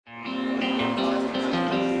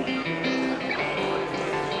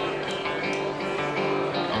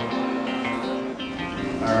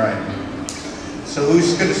So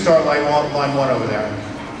who's going to start line one over there?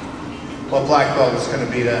 What black belt is going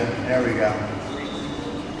to be the, there we go.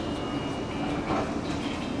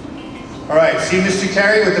 All right, see Mr.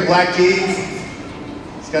 Carey with the black key?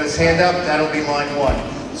 He's got his hand up, that'll be line one.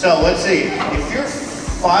 So let's see, if you're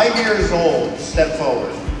 5 years old, step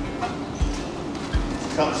forward.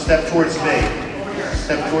 Come, step towards me.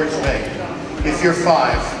 Step towards me. If you're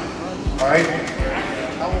 5, all right?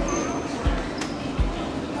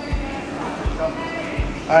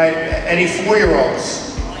 All right, any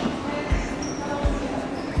 4-year-olds?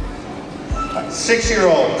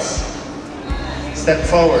 6-year-olds? Step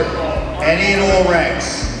forward. Any and all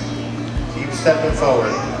ranks. Keep stepping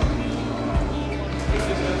forward.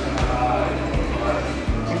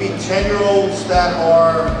 Give me 10-year-olds that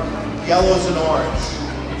are yellows and orange.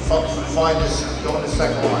 Find this, go in the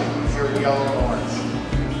second line if you're yellow and orange.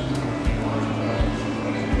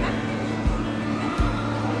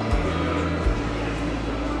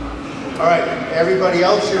 All right, everybody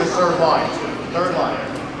else, you're the third line. Third line.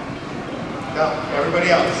 Go,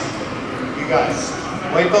 everybody else. You guys.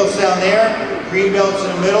 White belt's down there, green belt's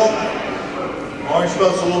in the middle, orange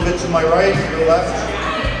belt's a little bit to my right, your left.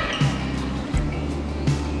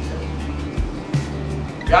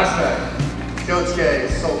 Yasna, Kyosuke,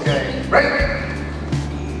 Soke, right?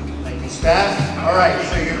 Thank you, staff. All right,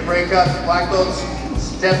 so you're gonna break up black belts,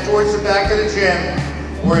 step towards the back of the gym,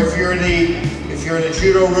 or if you're in the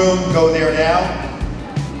judo room, go there now.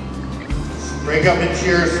 Break up into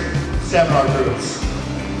your seminar groups.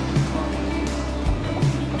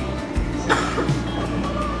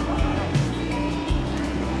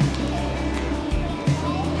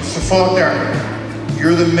 Mr. Faulkner,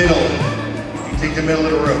 you're the middle. You take the middle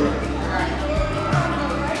of the room.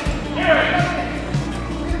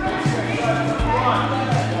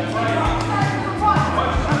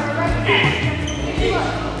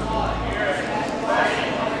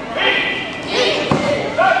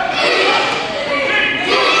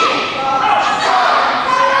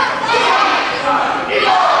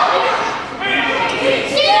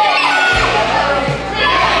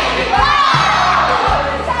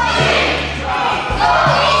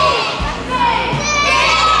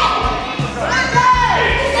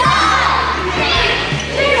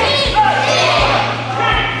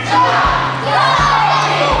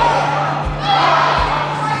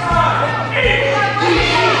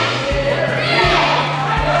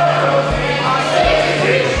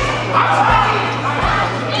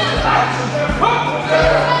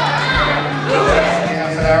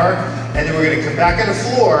 Back on the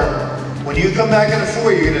floor. When you come back on the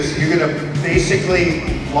floor, you're gonna basically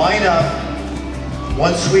line up.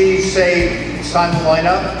 Once we say it's time to line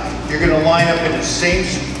up, you're gonna line up in the same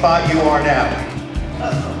spot you are now.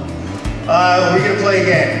 We're gonna play a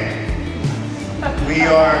game.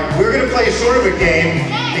 We're gonna play sort of a game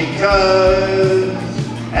because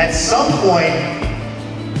at some point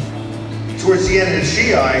towards the end of the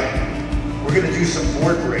Shiai, we're gonna do some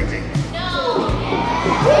board breaking.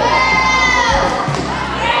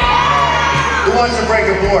 Who wants to break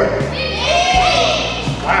a board?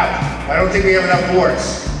 Wow, I don't think we have enough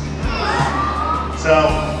boards. So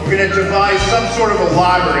we're going to devise some sort of a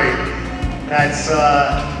lottery that's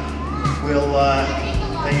that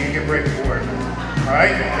you can break a board. All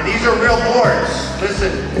right, and these are real boards.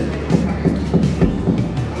 Listen.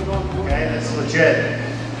 Okay, that's legit.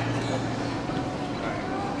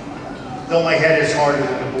 Though my head is harder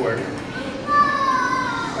than the board.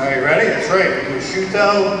 All right, ready? That's right. We do a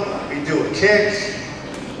shuto. We do a kick,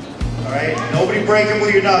 all right? Nobody break them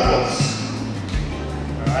with your knuckles,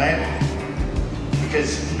 all right? Because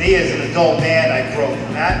me as an adult man, I broke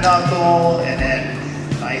that knuckle, and then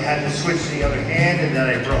I had to switch to the other hand, and then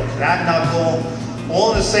I broke that knuckle,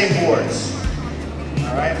 all on the same boards,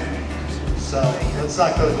 all right? So let's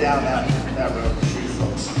not go down that road, shoot,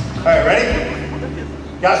 folks. All right, ready?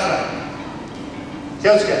 Yasuna,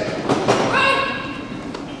 Kyosuke,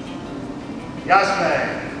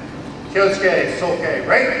 Yasuna. Kyosuke, Soke,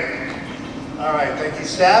 right? All right, thank you,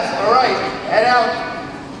 staff. All right, head out.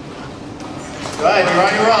 Go ahead, you're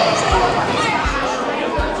on your own.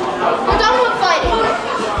 We're done with fighting.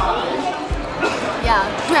 Yeah,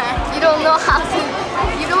 you don't know how to,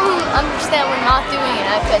 you don't understand we're not doing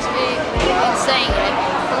it because we've been saying it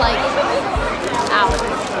for like hours.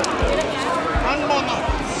 1 minute.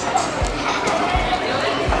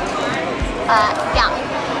 Yeah.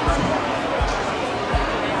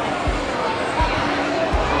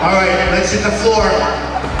 All right, let's hit the floor.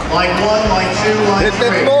 Line 1, line 2, line 3. Hit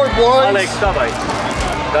the board, boys. Alex, dawaj.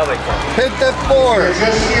 Dawaj. Hit the board. You're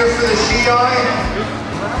just here for the Shiai.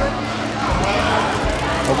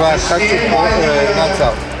 Dobra, tak się nuts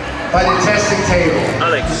out. by the testing table.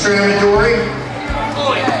 Alex. Mr. Amadori?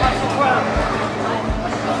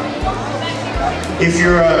 If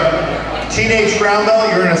you're a teenage brown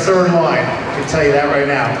belt, you're in a third line. I can tell you that right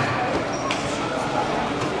now.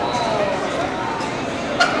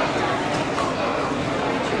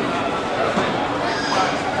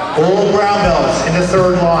 All brown belts in the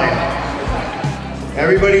third line.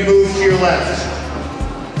 Everybody move to your left.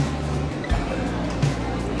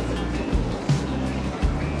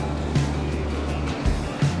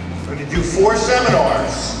 We're going to do 4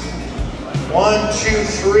 seminars. 1, 2,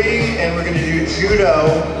 3, and we're going to do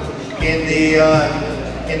judo in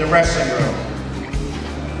the wrestling room.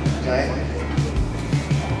 Okay?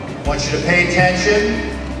 I want you to pay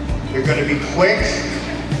attention. You're going to be quick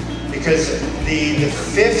because the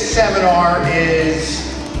 5th seminar is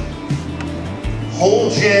whole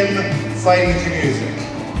gym fighting to music.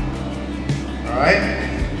 All right?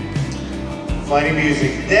 Fighting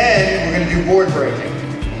music. Then we're going to do board breaking.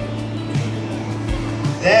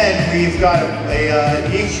 Then we've got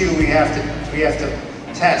an EQ we have to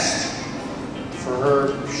test for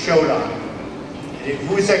her Shodan.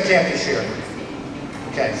 Who is that campus here?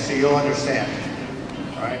 Okay, so you'll understand.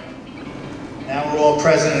 All right. Now we're all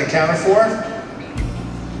present and accounted for.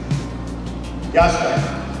 Yasuke.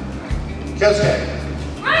 Kyosuke.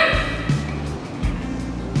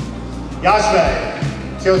 Yasuke.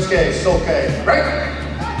 Kyosuke. Soke. Right?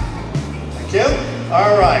 Thank you.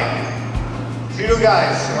 All right. Judo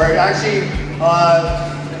guys, or actually,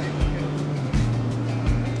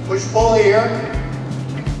 push-pull here.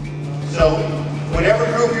 So, whatever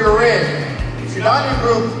group you're in, if you're not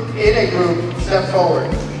in a group, step forward.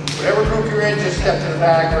 Whatever group you're in, just step to the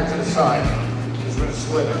back or to the side. Because we're going to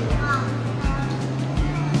split it.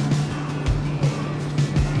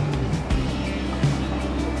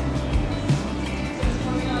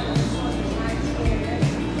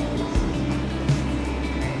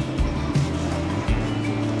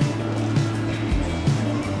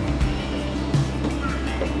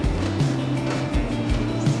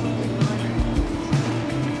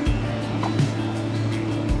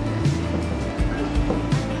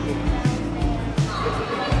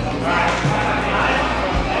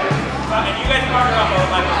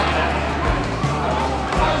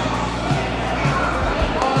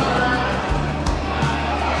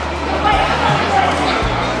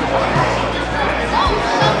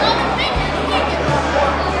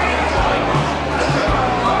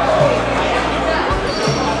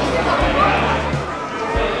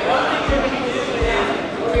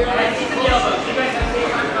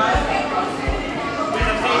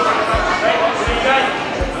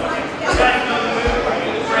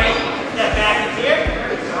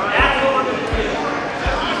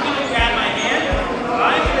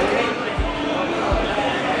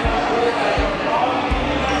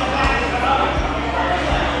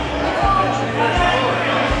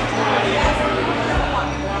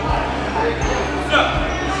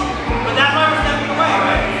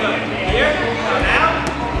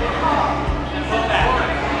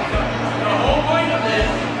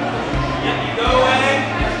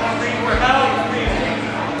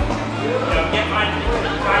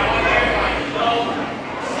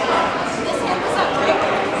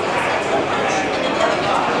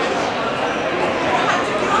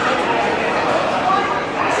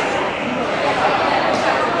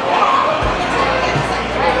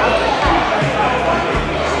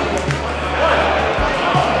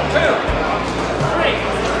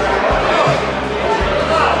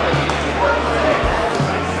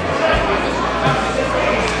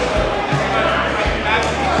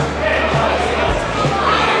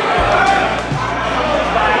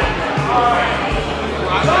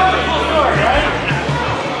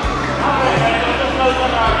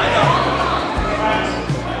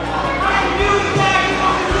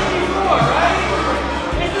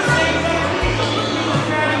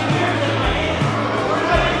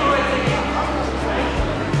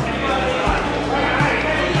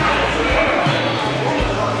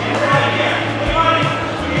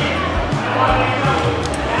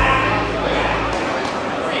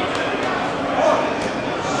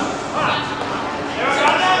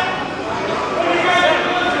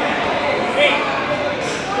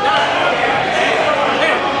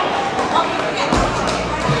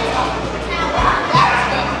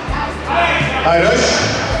 Alright,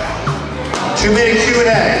 2-minute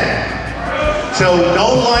Q&A. So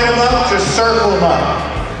don't line them up, just circle them up.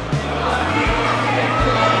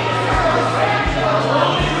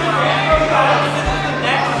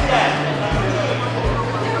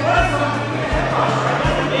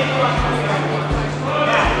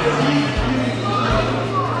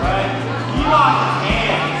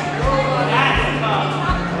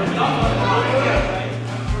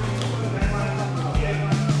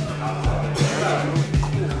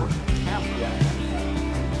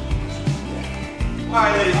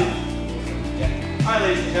 Alright,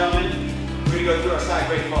 ladies and gentlemen, we're going to go through our side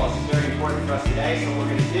break falls. It's very important for us today, so what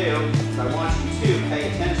we're going to do is I want you to pay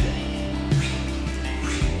attention.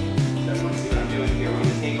 So everyone see what I'm doing here. We're going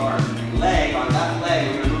to take our leg, our left leg,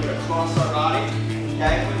 we're going to move it across our body,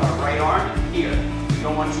 okay, with our right arm here. We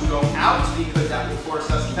don't want you to go out because that will force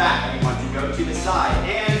us back. We want you to go to the side.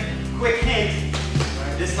 And quick hint,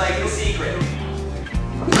 this leg is a secret.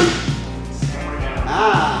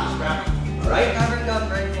 All right. Never done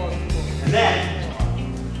break falls before. And then,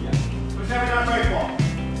 who's never done break fall?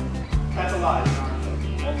 That's a lie.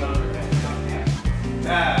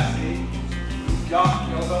 Yeah, see?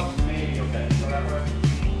 Y'all maybe okay. Go that way.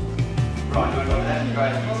 Ron, you want to go over that? Go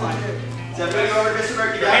ahead. Is everybody go over to Mr.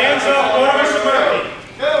 Murphy? Hands up, go over Mr. Murphy.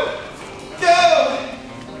 Go!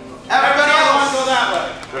 Everybody else! Go that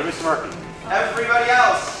way. Go to Mr. Murphy. Everybody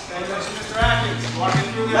else! Attention, Mr. Atkins. Walking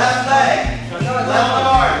through this. Left leg, left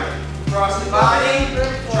arm, cross the body,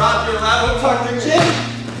 drop your level, tuck your chin.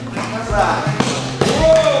 Right.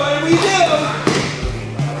 Whoa, what do we do?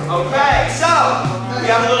 Okay, so we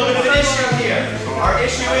have a little bit of an issue here. Our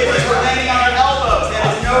issue is we're landing on our elbows. That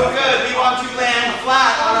is no good. We want to land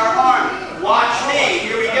flat on our arm. Watch me.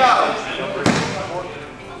 Here we go.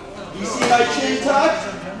 You see my chin tucked?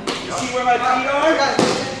 You see where my feet are?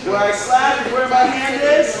 Where I slap and where my hand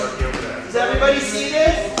is? Does everybody see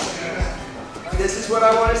this? This is what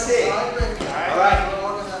I want to see. Alright.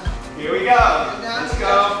 Here we go. Let's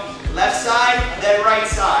go. Left side, then right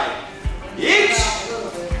side. Each.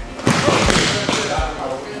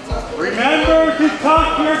 Remember to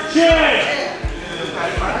tuck your chin.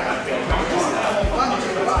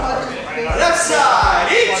 Left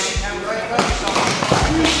side, each.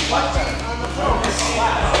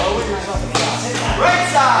 Right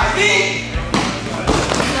side, each.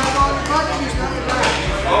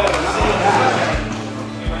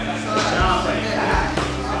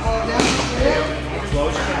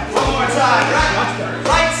 One more time.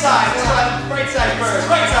 Right side. Right side first.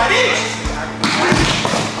 Right side each.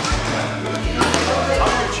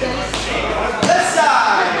 Left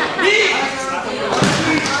side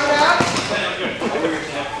each.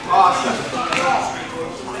 Awesome.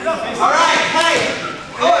 All right. Hey,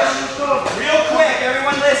 push. Real quick.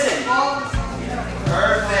 Everyone listen.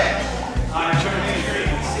 Perfect.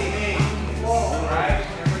 See me. All right.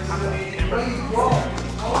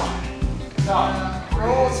 Stop.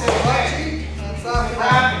 Roll, say left cheek, and stop your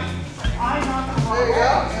back. There you go,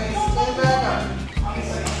 and stand back up.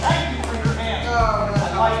 Thank you for your hand. No,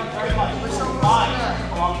 I like it very much. Push Your over mind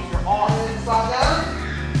the along with your arm. and then slide down.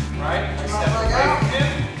 Right? I step Like away that. from him.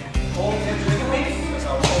 Hold him with me. So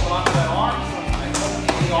I hold on to that arm. I hold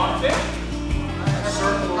the armpit.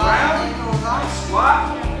 Circle around. Squat.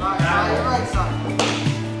 Right, try your right side.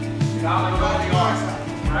 Now let go of the arm.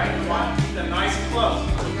 Right? You want to keep them nice and close.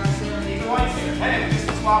 You gotta stay on Keep the points here. Hey, this is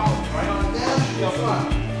squat motion, right? down, squat.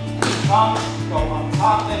 Thumb, go on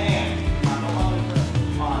top of the hand. Not go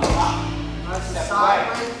on top. That's a Step side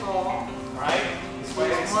away. break fall. Right? This way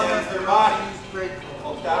it One extends of their the body. break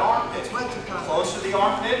fall. Hold that armpit. It's way too complicated. Close to the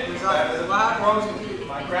armpit. Grab the Flat. pros. If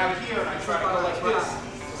I grab here and I try to go like this,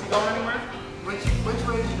 is he going anywhere? Which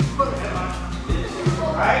way did you put it?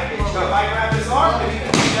 Right? So if I grab this armpit, he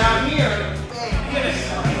can be down here. Get it.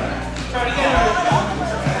 Try to get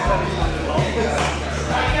it.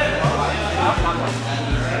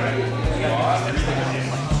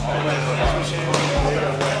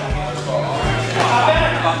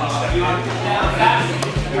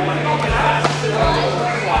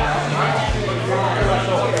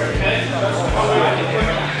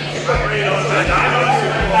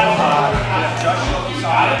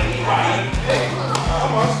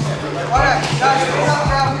 Alright, guys, we're not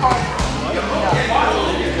grab part.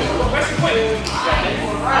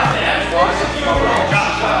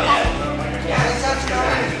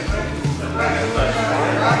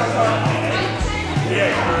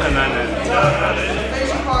 And then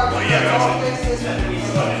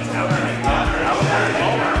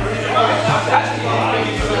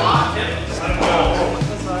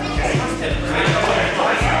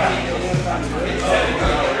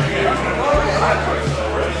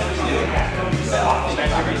Yeah.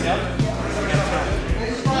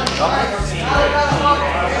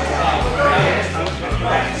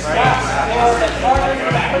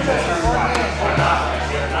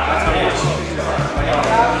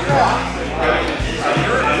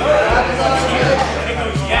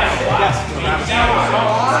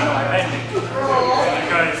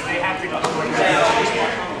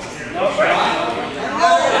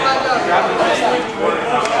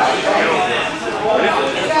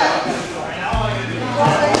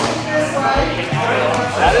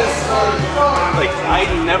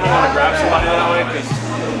 You never want to grab somebody that way because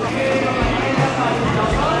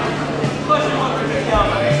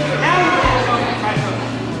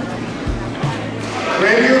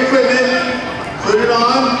grab your equipment, put it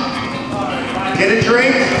on, get a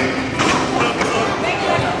drink,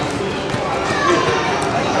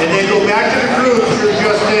 and then go back to the groups you're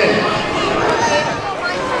just in.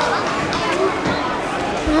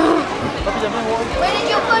 Where did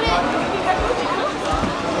you put it?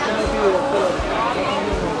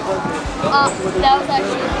 That was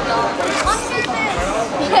actually not.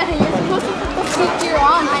 Yeah, you're supposed to put the feet gear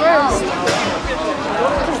on first.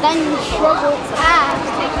 Because then you struggle fast.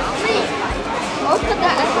 Most of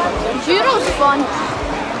that judo's fun.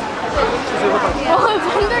 Oh,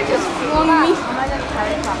 Thunder just flung me.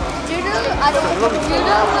 Judo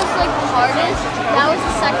was like the hardest. That was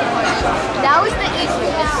the second hardest. That was the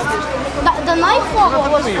easiest. The knife wobble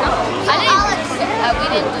was fun. We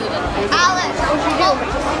didn't do that. Alex, what did you do?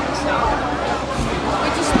 We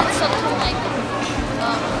just did something like,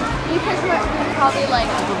 because we're probably like,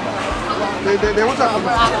 They want that.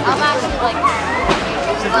 I'm actually like,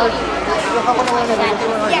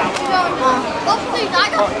 yeah, oh please, I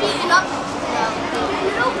got beaten up.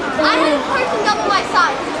 I had a person double my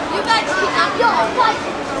size. You guys cannot, fight.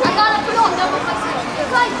 I got a girl double my size. You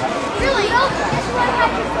guys, really, this is what I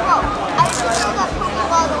had to throw. I had to throw that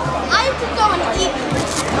Kuba-VLog. I have to go and eat.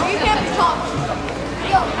 You can't talk.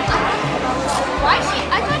 Why is she?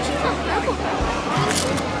 I thought she was purple.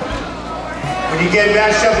 When you get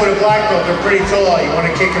matched up with a black belt, they're pretty tall. You want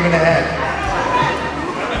to kick them in the head.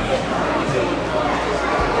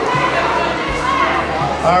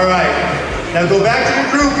 All right. Now go back to the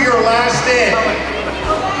group you're last in.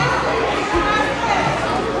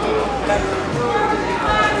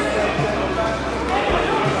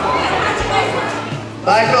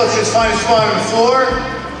 Black belts just find a spot on the floor.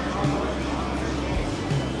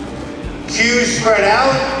 Cues spread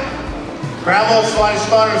out. Brown belts find a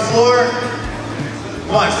spot on the floor.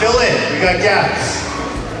 Come on, fill in. We got gaps.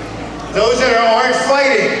 Those that aren't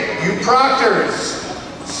fighting, you proctors,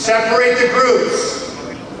 separate the groups.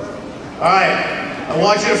 All right. I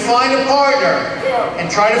want you to find a partner and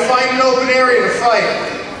try to find an open area to fight.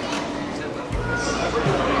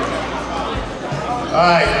 All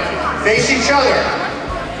right. Face each other.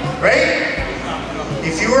 Right?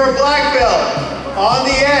 If you were a black belt, on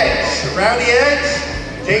the edge, around the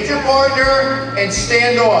edge, take your partner and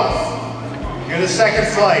stand off. You're the second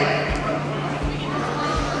flight.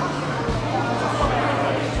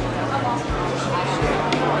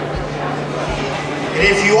 And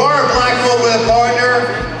if you are a black belt with a partner,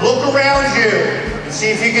 look around you and see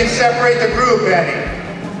if you can separate the group any.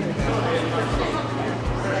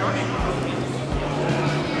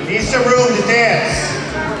 Need some room to dance.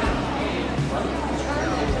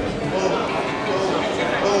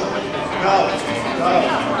 Go.